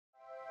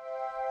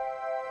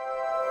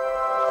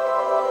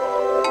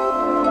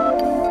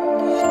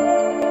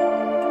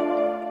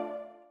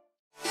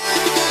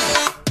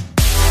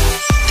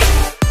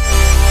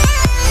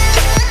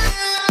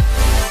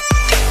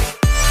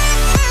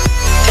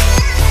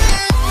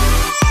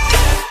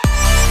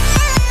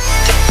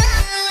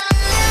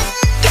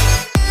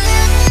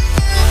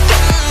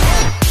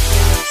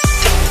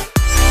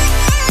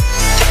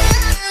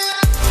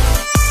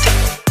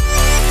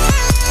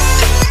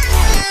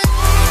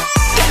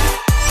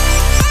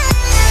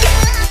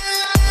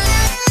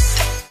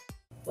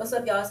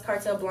What's up, y'all? It's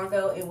Cartel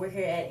Blanco, and we're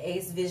here at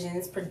Ace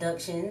Visionz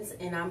Productions,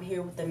 and I'm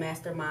here with the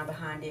mastermind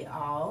behind it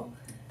all,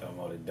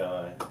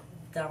 Domo.Tha.Dawn.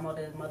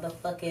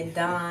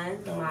 Domo.Tha.Dawn,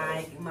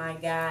 my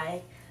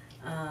guy.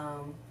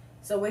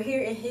 So we're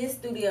here in his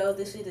studio.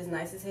 This shit is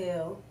nice as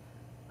hell.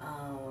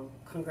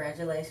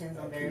 Congratulations!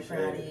 I'm very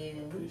proud of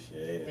you. Appreciate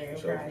it. Very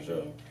proud of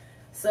you.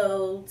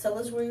 So tell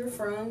us where you're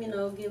from. You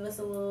know, give us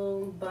a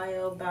little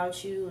bio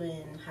about you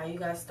and how you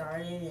got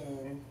started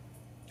and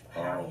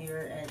how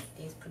you're at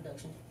Ace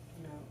Productions.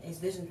 Ace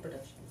Visionz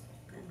Productions.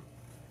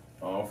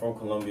 I'm from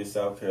Columbia,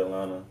 South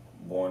Carolina,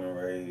 born and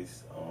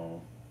raised.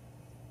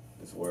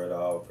 That's where it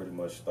all pretty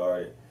much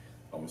started.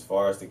 As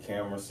far as the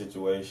camera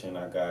situation,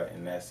 I got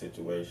in that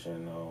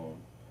situation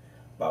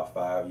about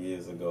 5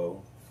 years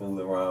ago,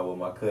 fooling around with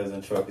my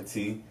cousin Trucker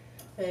T.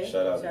 Hey,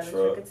 shout out to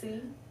Truck. Trucker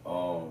T.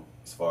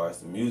 As far as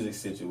the music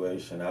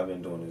situation, I've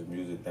been doing this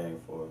music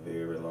thing for a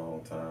very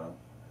long time.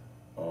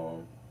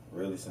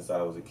 Really since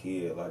I was a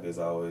kid, like it's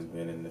always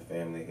been in the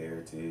family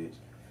heritage.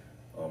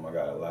 I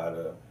got a lot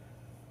of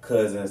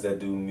cousins that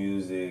do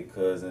music,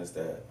 cousins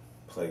that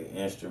play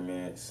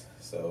instruments,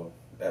 so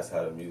that's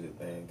how the music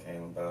thing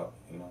came about,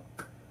 you know,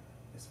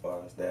 as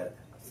far as that.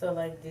 So,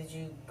 like, did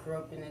you grow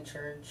up in the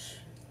church?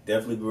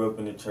 Definitely grew up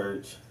in the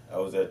church. I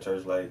was at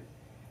church, like,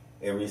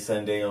 every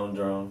Sunday on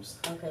drums.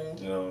 Okay.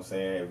 You know what I'm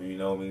saying? If you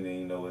know me, then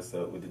you know what's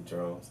up with the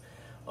drums.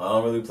 I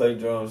don't really play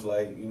drums,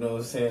 like, you know what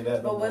I'm saying?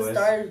 But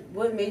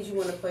what made you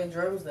want to play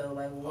drums, though?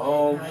 Like, how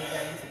you got into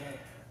that?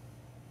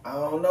 I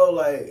don't know,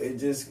 like,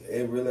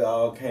 it really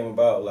all came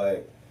about,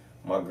 like,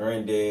 my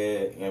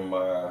granddad and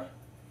my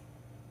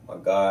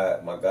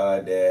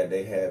goddad,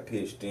 they had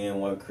pitched in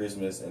one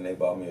Christmas and they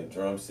bought me a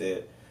drum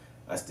set.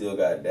 I still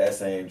got that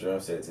same drum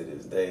set to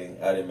this day.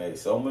 I done made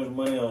so much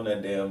money on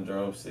that damn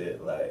drum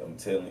set, like, I'm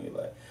telling you,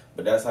 like,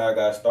 but that's how I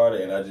got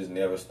started and I just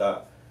never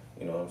stopped,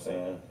 you know what I'm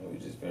saying? And we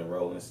just been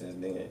rolling since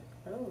then.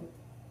 Oh,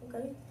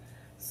 okay.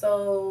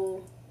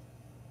 So,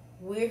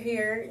 we're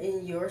here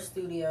in your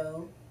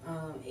studio,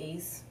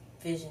 Ace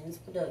Visionz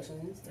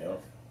Productions. Yeah.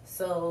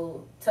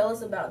 So tell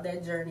us about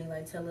that journey.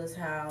 Like, tell us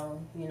how,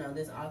 you know,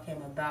 this all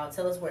came about.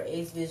 Tell us where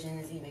Ace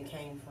Visionz even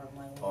came from.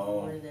 Like,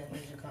 where did that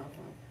vision come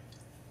from?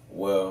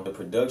 Well, the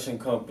production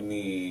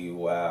company,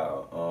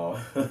 wow.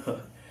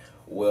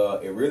 Well,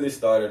 it really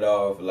started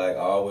off, like,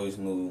 I always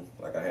knew,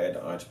 like, I had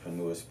the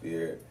entrepreneur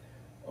spirit.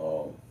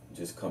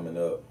 Just coming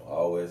up, I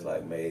always,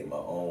 like, made my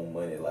own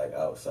money, like,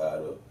 outside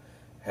of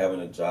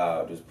having a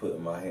job, just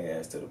putting my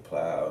hands to the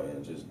plow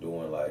and just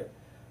doing, like,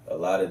 a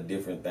lot of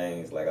different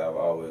things. Like, I've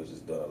always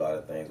just done a lot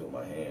of things with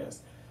my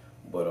hands.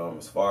 But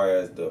as far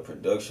as the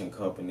production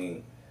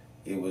company,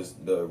 it was,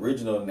 the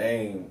original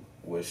name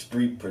was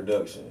Street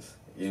Productions.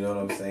 You know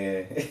what I'm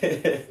saying?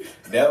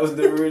 That was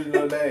the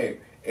original name.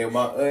 And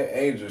my Aunt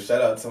Angel,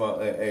 shout out to my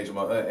Aunt Angel.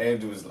 My Aunt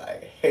Angel was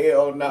like,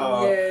 hell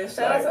no. Yeah,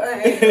 shout out to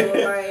Aunt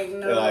Angel. Like,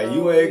 no. Like,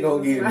 you ain't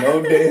gonna get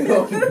no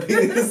damn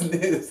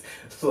business.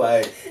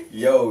 Like,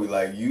 yo,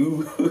 like,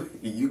 you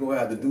gonna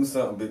have to do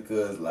something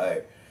because,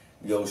 like,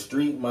 your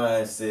street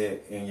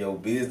mindset and your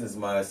business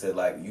mindset,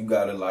 like, you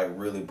gotta, like,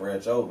 really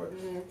branch over.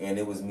 Mm-hmm. And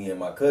it was me and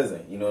my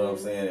cousin, you know what I'm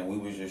saying? And we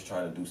was just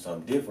trying to do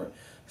something different.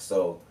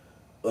 So,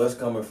 us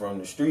coming from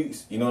the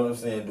streets, you know what I'm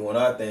saying, doing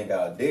our thing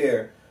out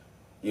there,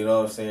 you know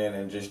what I'm saying,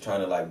 and just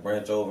trying to, like,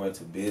 branch over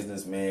into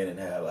businessman and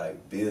have,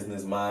 like,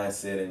 business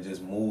mindset and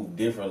just move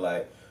different,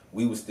 like,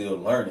 we was still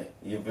learning,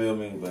 you feel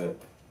me? But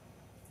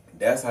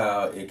that's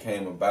how it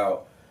came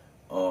about.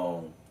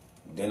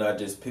 Then I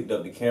just picked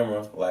up the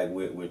camera, like,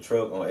 with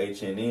Truck on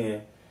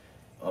HNN,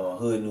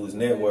 Hood News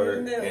Network,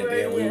 and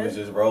then we was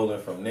just rolling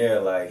from there.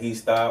 Like, he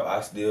stopped,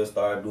 I still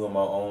started doing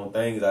my own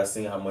things. I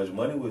seen how much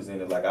money was in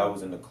it. Like, I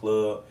was in the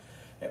club,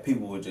 and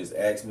people would just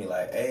ask me,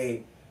 like,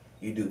 hey,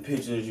 you do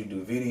pictures, you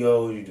do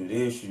videos, you do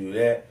this, you do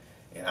that.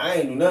 And I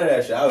ain't do none of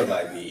that shit. I was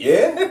like,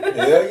 yeah,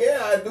 hell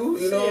yeah, I do.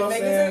 You know what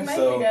I'm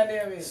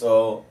saying?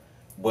 So,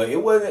 but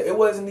it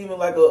wasn't even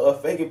like a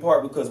faking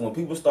part, because when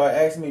people start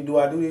asking me, do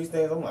I do these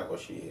things? I'm like, well,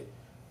 shit,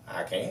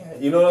 I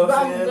can. You know what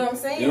I'm saying? But I'm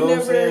saying, you know what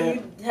I'm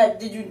saying?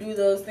 Did you do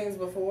those things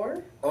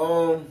before?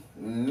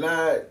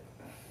 Not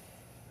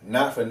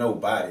for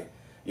nobody.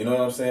 You know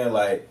what I'm saying?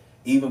 Like,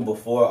 even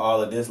before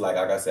all of this, like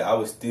I said, I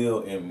was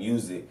still in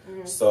music.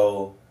 Mm-hmm.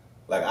 So,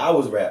 like, I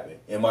was rapping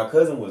and my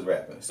cousin was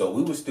rapping. So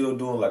we was still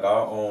doing, like,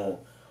 our own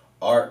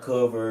art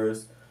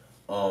covers,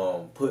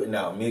 putting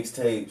out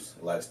mixtapes,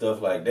 like,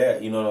 stuff like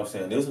that. You know what I'm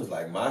saying? This was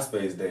like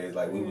MySpace days.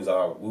 Like, we was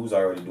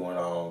already doing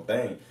our own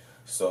thing.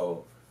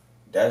 So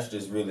that's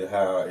just really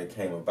how it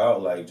came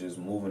about, like, just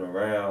moving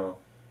around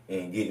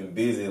and getting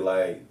busy,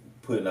 like,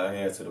 putting our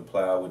hands to the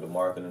plow with the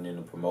marketing and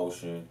the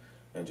promotion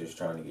and just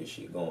trying to get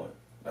shit going.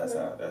 That's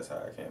how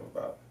it came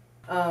about.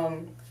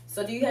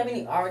 So do you have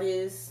any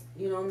artists,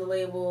 you know, on the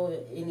label,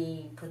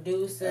 any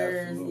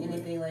producers, Absolutely.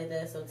 Anything like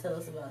that? So tell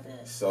us about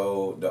that.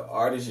 So the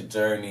artist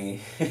journey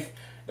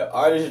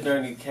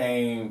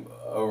came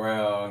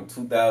around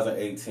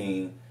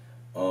 2018.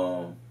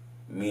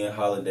 Me and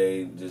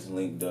Holliday just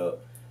linked up,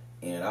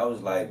 and I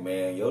was like,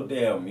 man, your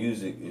damn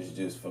music is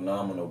just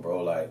phenomenal,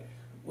 bro. Like,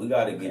 we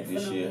gotta get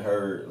this shit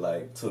heard,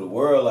 like, to the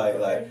world,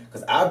 like,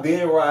 cause I've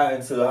been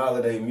riding to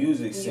Holiday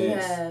music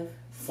since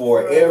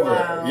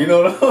forever. You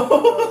know what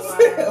I'm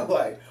saying?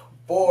 Like,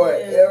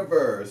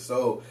 forever.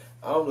 So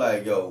I'm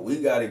like, yo,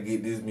 we gotta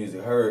get this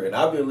music heard, and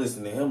I've been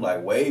listening to him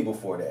like way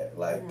before that,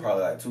 like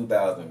probably like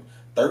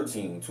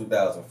 2013,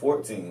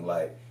 2014,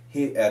 like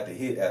hit after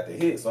hit after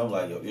hit. So I'm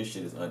like, yo, this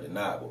shit is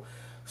undeniable.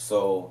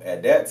 So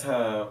at that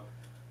time,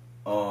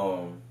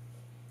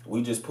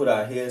 we just put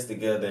our heads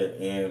together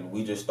and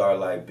we just started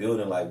like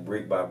building like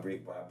brick by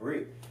brick by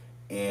brick.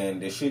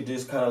 And the shit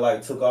just kind of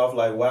like took off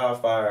like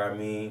wildfire. I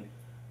mean,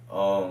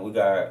 we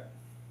got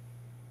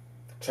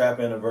Trap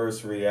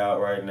Anniversary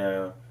out right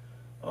now.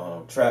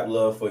 Trap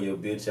Love for Your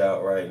Bitch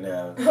out right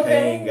now.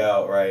 Hang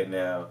out right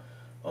now.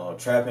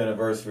 Trap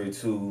Anniversary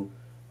 2.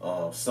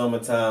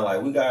 Summertime.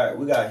 Like we got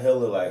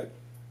hella like,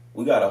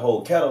 we got a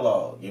whole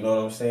catalog. You know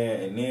what I'm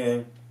saying? And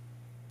then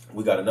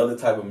we got another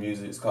type of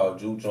music. It's called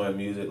juke joint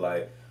music.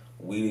 Like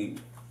we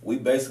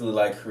basically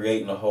like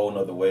creating a whole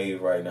nother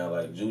wave right now.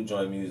 Like juke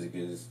joint music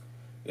is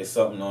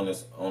something on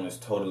its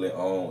totally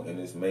own, and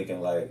it's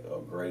making like a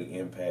great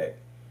impact.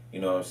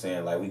 You know what I'm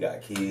saying? Like we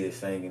got kids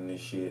singing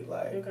this shit.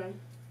 Like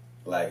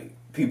like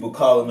people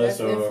calling us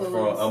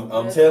from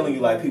I'm telling you,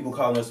 like people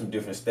calling us from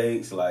different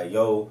states. Like,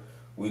 yo,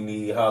 we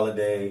need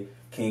Holiday,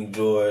 King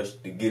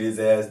George to get his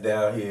ass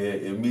down here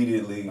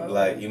immediately.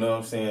 Like, you know what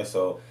I'm saying?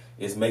 So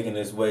it's making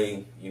its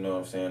way, you know what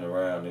I'm saying,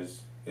 around.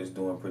 It's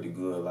doing pretty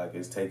good. Like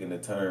it's taking the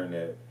turn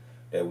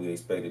that we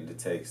expected to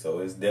take. So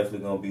it's definitely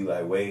gonna be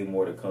like way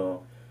more to come.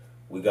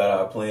 We got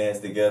our plans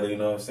together, you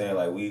know what I'm saying?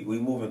 Like we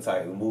moving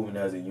tight, we moving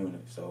as a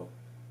unit. So,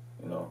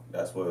 you know,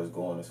 that's where it's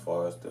going as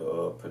far as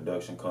the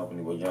production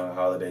company with Young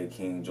Holiday,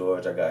 King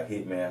George. I got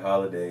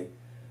HitMannHolliday,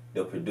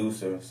 the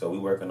producer. So we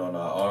working on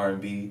our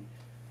R&B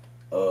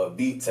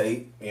beat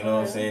tape, you know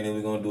what I'm saying? Then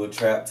we're gonna do a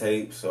trap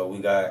tape. So we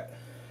got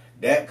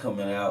that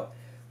coming out.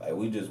 Like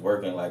we just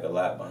working like a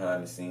lot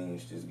behind the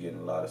scenes, just getting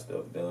a lot of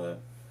stuff done.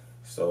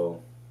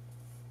 So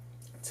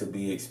to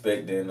be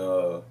expecting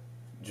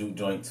Juke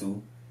Joint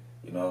 2,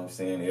 you know what I'm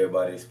saying?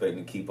 Everybody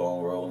expecting to keep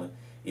on rolling.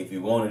 If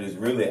you want it, it's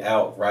really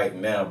out right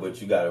now, but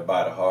you gotta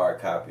buy the hard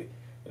copy.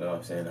 You know what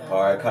I'm saying? The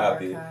hard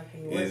copy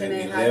is at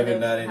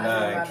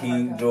 $11.99,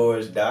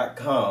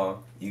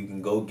 KingGeorge.com. You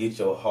can go get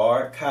your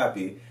hard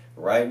copy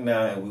right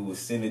now, and we will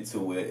send it to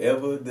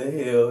wherever the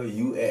hell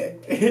you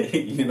at.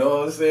 You know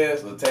what I'm saying?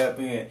 So tap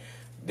in.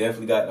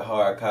 Definitely got the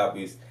hard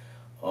copies.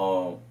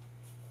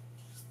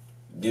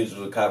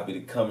 Digital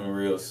copy coming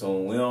real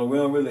soon. We don't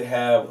really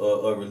have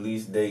a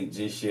release date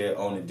just yet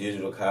on the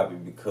digital copy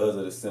because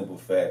of the simple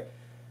fact,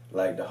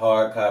 like the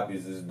hard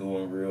copies is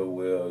doing real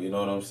well. You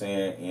know what I'm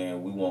saying?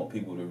 And we want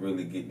people to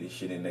really get this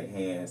shit in their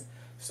hands.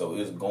 So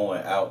it's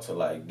going out to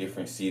like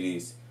different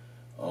cities.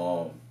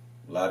 A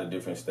lot of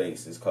different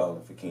states is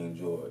calling for King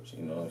George.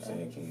 You know what I'm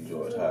saying? King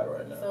George hot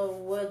right now. So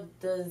what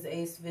does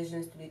Ace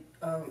Visionz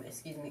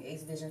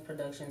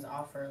Productions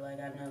offer? Like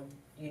I know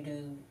you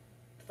do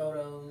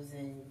photos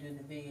and do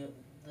the video.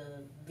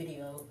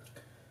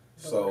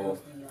 So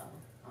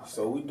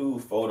we do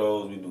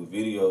photos, we do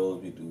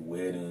videos, we do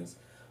weddings.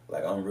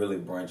 Like I'm really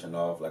branching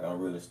off. Like I'm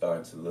really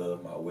starting to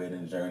love my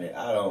wedding journey.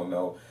 I don't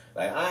know.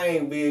 Like I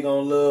ain't big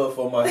on love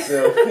for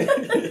myself.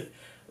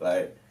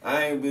 Like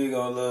I ain't big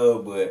on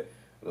love, but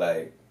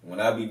like when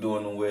I be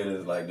doing them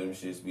weddings, like them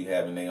shits be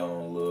having their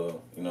own love.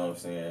 You know what I'm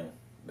saying?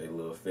 They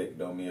little effect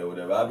on me or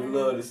whatever. I be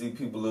love to see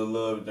people little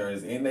love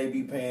journeys, and they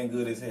be paying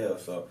good as hell.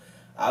 So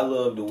I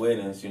love the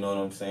weddings. You know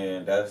what I'm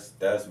saying?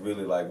 That's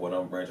really like what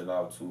I'm branching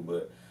out to.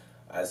 But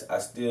I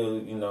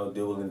still, you know,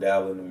 dibble and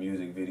dabble in the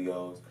music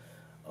videos.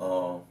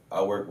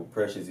 I work with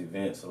Precious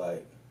Events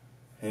like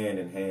hand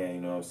in hand.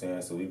 You know what I'm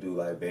saying? So we do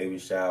like baby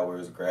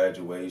showers,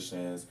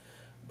 graduations,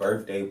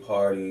 birthday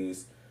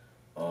parties.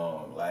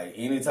 Like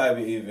any type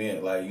of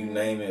event, like you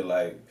name it,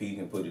 like P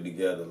can put it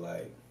together,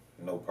 like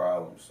no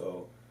problem.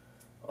 So,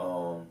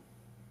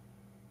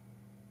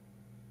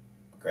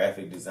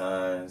 graphic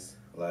designs,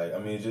 like I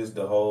mean, just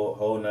the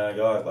whole 9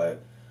 yards,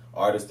 like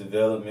artist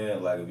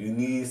development. Like if you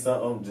need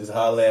something, just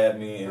holler at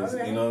me, and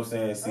you know what I'm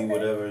saying. See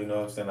whatever, you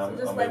know what I'm saying. I'm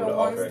like able to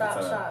offer at the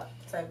time. Shop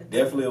type of thing.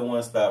 Definitely a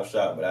one-stop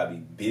shop, but I be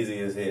busy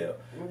as hell.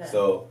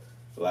 So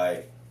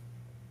like.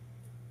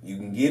 You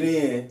can get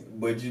in,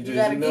 but you just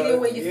gotta get in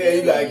where you fit in.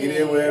 You gotta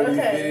get in wherever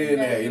you fit in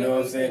there. You know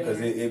what I'm saying?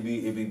 Because it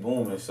be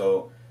booming.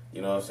 So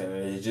you know what I'm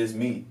saying? It's just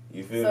me.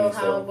 You feel me?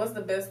 So what's the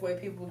best way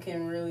people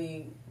can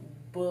really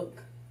book,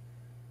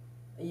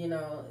 you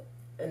know,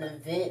 an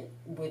event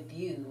with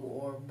you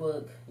or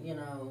book, you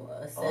know,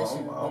 a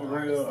session? I'm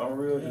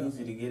real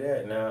easy to get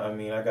at now. I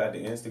mean, I got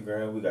the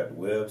Instagram, we got the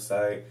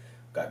website.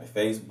 Got the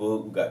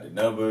Facebook, we got the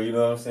number, you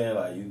know what I'm saying?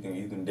 Like you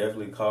can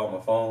definitely call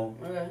my phone.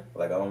 Okay.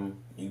 Like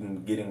you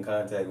can get in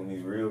contact with me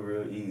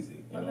real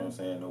easy. You know what I'm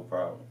saying? No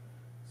problem.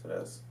 So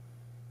that's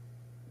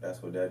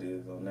what that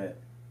is on that.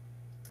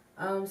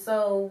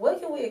 So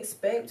what can we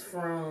expect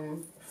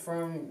from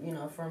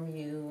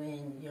you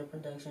and your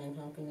production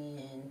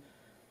company, and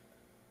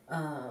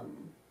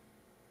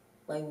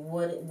like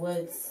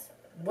what's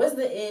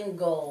the end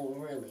goal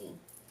really?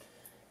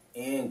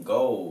 End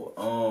goal.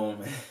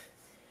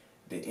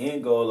 The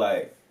end goal,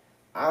 like,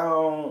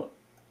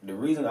 the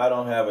reason I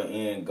don't have an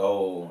end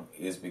goal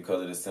is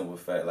because of the simple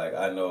fact, like,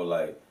 I know,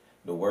 like,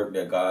 the work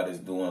that God is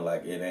doing,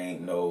 like,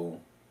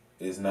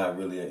 it's not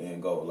really an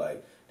end goal.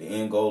 Like, the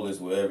end goal is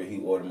wherever He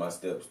ordered my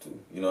steps to.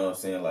 You know what I'm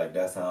saying? Like,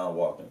 that's how I'm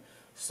walking.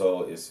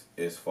 So,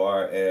 as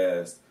far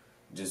as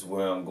just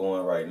where I'm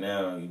going right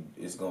now,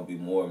 it's going to be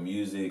more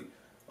music,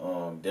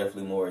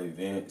 definitely more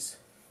events,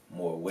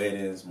 more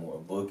weddings, more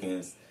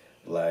bookings.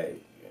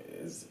 Like,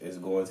 it's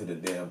going to the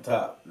damn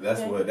top.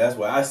 That's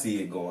where I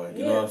see it going.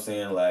 You know what I'm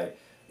saying? Like,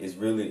 it's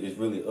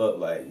really up.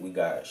 Like, we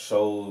got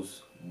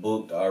shows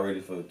booked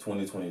already for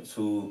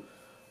 2022.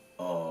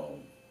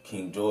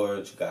 King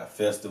George got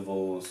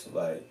festivals.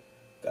 Like,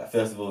 got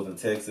festivals in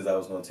Texas. I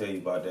was gonna tell you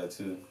about that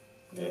too.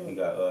 Yeah, he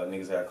got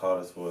niggas had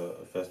called us for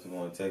a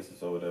festival in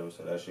Texas or whatever.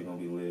 So that shit gonna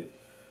be lit.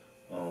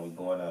 We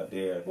going out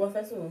there. What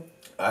festival?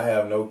 I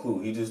have no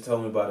clue. He just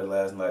told me about it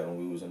last night when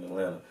we was in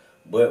Atlanta.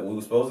 But we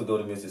were supposed to go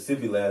to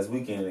Mississippi last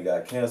weekend and it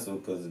got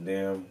canceled because of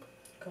damn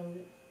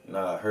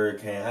COVID.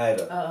 Hurricane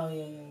Ida. Oh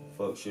yeah.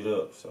 Fuck shit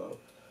up. So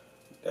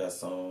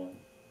that's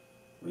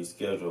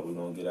rescheduled. We're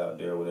gonna get out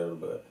there or whatever.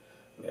 But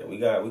yeah, we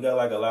got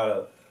like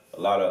a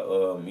lot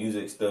of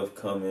music stuff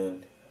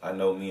coming. I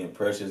know me and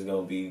Precious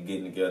gonna be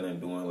getting together and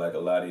doing like a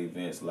lot of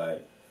events,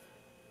 like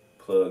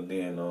plugged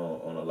in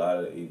on a lot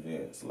of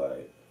events.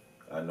 Like,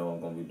 I know I'm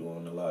gonna be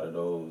doing a lot of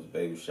those,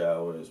 baby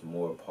showers,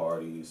 more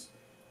parties,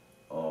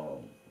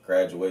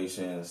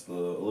 graduations,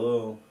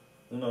 little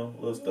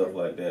stuff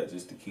like that,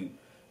 just to keep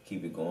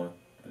it going,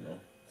 you know.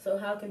 So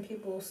how can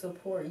people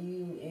support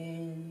you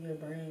and your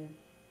brand?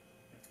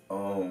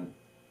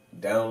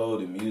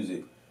 Download the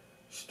music,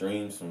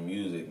 stream some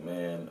music,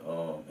 man.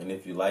 And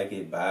if you like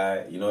it, buy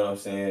it. You know what I'm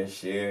saying?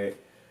 Share it.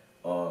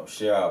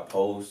 Share our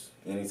posts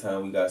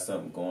anytime we got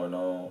something going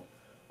on.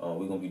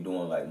 We're gonna be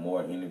doing like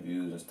more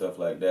interviews and stuff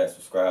like that.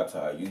 Subscribe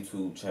to our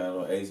YouTube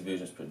channel, Ace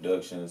Visionz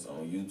Productions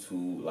on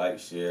YouTube. Like,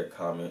 share,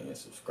 comment, and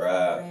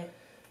subscribe.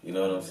 You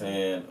know what I'm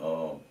saying?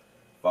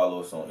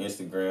 Follow us on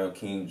Instagram,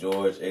 King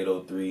George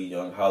 803,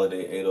 Young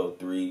Holliday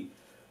 803.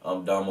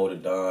 I'm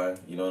Domo.Tha.Dawn.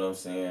 You know what I'm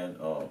saying?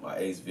 My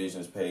Ace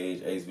Visionz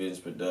page, Ace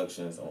Visionz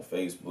Productions on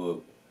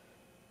Facebook.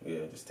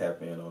 Yeah, just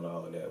tap in on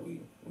all of that. We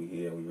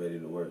here, we ready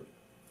to work.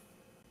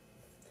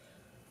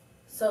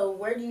 So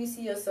where do you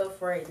see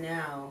yourself right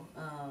now?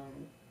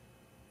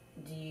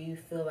 Do you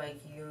feel like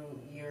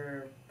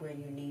you're where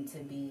you need to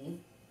be?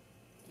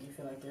 Do you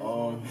feel like there's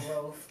more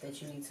growth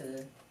that you need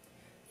to?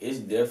 It's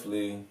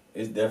definitely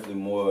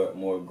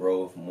more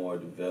growth, more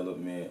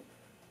development.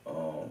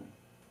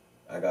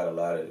 I got a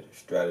lot of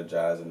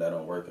strategizing that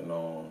I'm working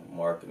on,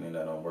 marketing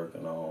that I'm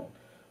working on.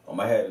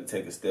 I had to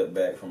take a step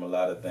back from a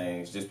lot of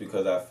things just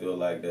because I feel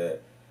like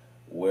that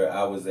where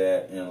I was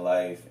at in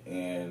life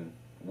and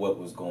what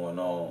was going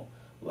on,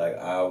 like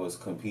I was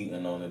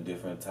competing on a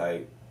different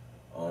type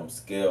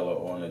scale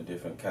or on a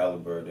different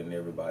caliber than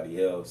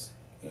everybody else,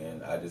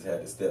 and I just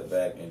had to step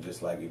back and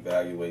just like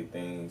evaluate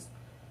things.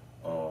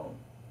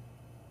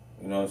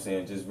 You know what I'm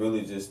saying? Just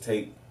really just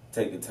take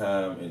the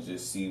time and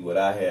just see what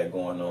I had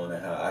going on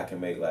and how I can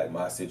make like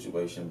my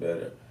situation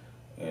better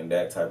and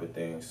that type of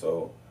thing.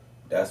 So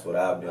that's what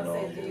I've been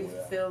on. Do you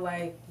feel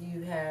like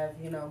you have,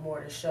 more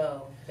to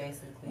show,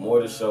 basically?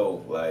 More to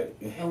show, like.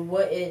 And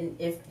what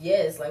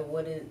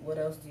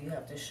else do you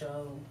have to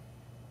show?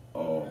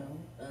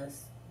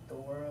 Us, the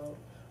world.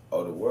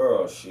 Oh, the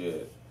world,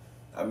 shit.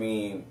 I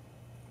mean,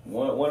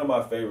 one of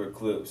my favorite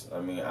clips. I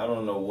mean, I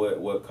don't know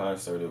what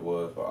concert it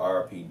was, but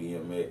RP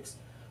DMX.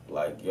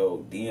 Like,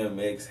 yo,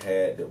 DMX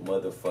had the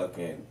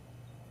motherfucking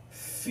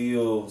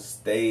field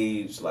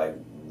stage, like,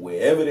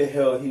 wherever the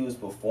hell he was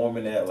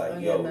performing at,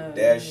 like,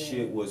 that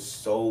shit was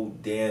so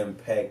damn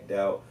packed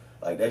out.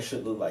 Like, that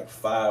shit looked like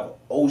 5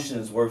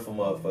 oceans worth of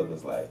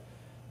motherfuckers, like,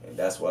 and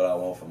that's what I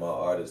want for my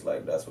artists.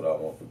 Like, that's what I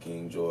want for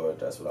King George.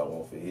 That's what I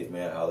want for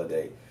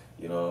HitMannHolliday.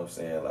 You know what I'm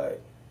saying?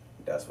 Like,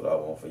 that's what I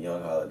want for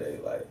Young Holliday.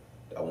 Like,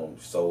 I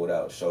want sold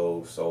out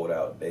shows, sold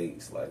out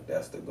dates. Like,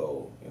 that's the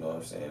goal. You know what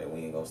I'm saying? And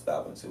we ain't gonna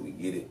stop until we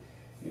get it.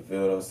 You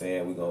feel what I'm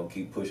saying? We're gonna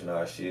keep pushing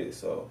our shit.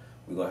 So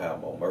we're gonna have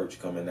more merch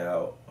coming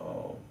out.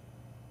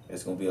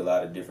 It's gonna be a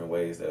lot of different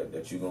ways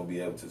that you're gonna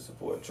be able to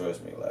support.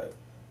 Trust me. Like,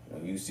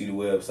 when you see the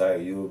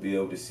website, you'll be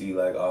able to see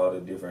like all the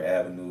different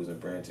avenues and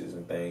branches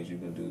and things you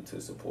can do to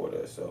support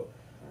us. So,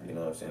 you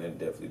know what I'm saying? It'll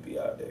definitely be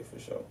out there for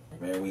sure.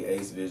 Man, we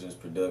Ace Visionz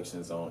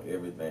Productions on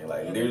everything.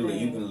 Like, literally,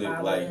 you can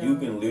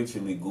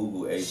literally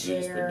Google Ace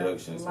Visionz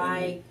Productions.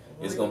 And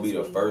it's gonna be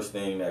the first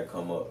thing that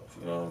come up.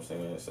 You know what I'm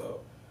saying?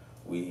 So,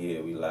 we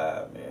here, we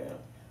live, man.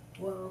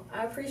 Well,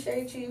 I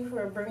appreciate you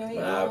for bringing me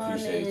on. I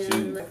appreciate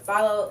you.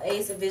 Follow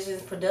Ace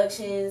Visionz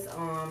Productions.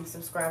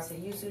 Subscribe to the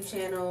YouTube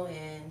channel,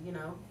 and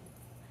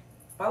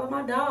follow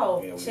my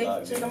dog.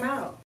 Check him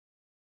out.